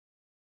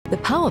The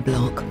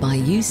PowerBloc by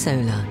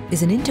YouSolar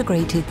is an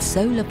integrated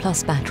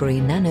solar-plus-battery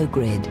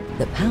nano-grid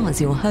that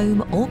powers your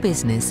home or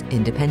business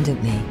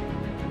independently.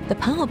 The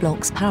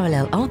PowerBloc's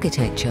parallel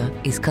architecture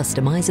is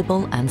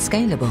customizable and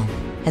scalable,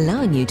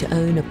 allowing you to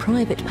own a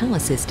private power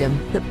system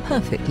that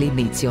perfectly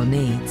meets your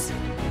needs.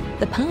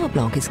 The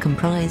PowerBloc is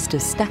comprised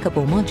of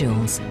stackable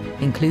modules,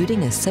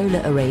 including a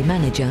solar array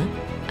manager,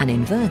 an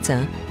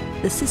inverter,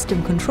 the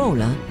system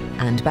controller,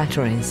 and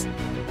batteries.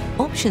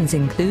 Options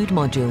include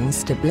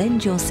modules to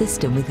blend your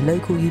system with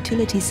local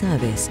utility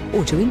service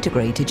or to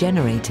integrate a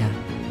generator.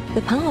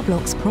 The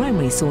PowerBloc's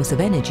primary source of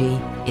energy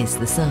is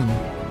the sun.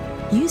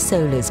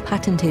 YouSolar's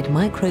patented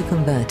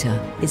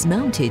microconverter is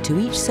mounted to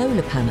each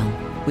solar panel,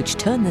 which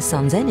turn the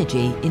sun's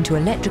energy into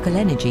electrical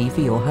energy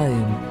for your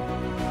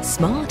home.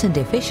 Smart and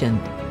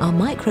efficient, our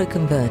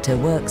microconverter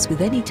works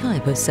with any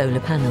type of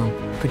solar panel,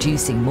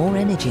 producing more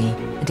energy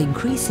and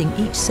increasing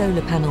each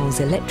solar panel's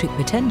electric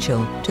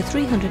potential to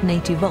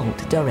 380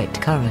 volt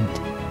direct current.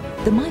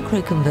 The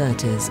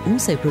microconverters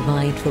also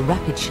provide for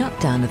rapid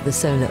shutdown of the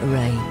solar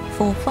array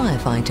for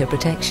firefighter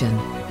protection.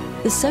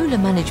 The solar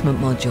management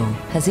module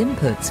has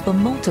inputs for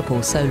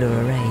multiple solar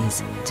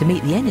arrays to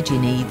meet the energy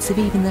needs of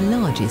even the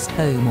largest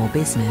home or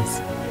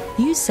business.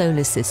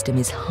 YouSolar's system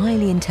is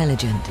highly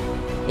intelligent.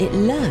 It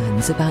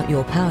learns about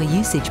your power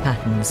usage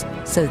patterns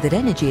so that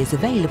energy is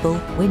available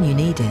when you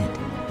need it.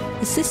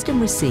 The system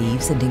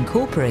receives and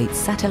incorporates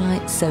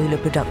satellite solar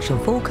production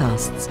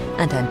forecasts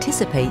and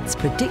anticipates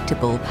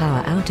predictable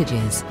power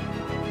outages.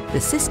 The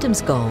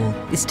system's goal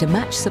is to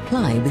match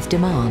supply with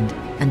demand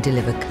and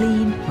deliver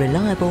clean,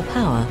 reliable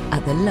power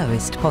at the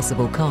lowest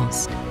possible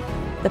cost.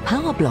 The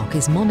PowerBloc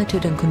is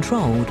monitored and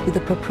controlled with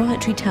a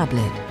proprietary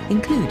tablet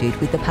included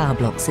with the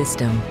PowerBloc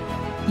system.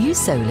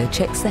 YouSolar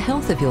checks the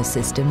health of your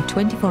system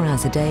 24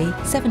 hours a day,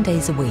 7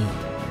 days a week.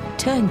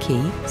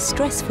 Turnkey,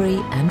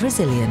 stress-free and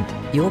resilient,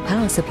 your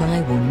power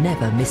supply will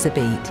never miss a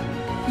beat.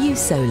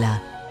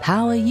 YouSolar.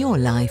 Power your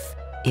life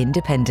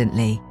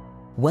independently.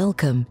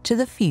 Welcome to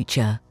the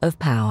future of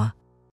power.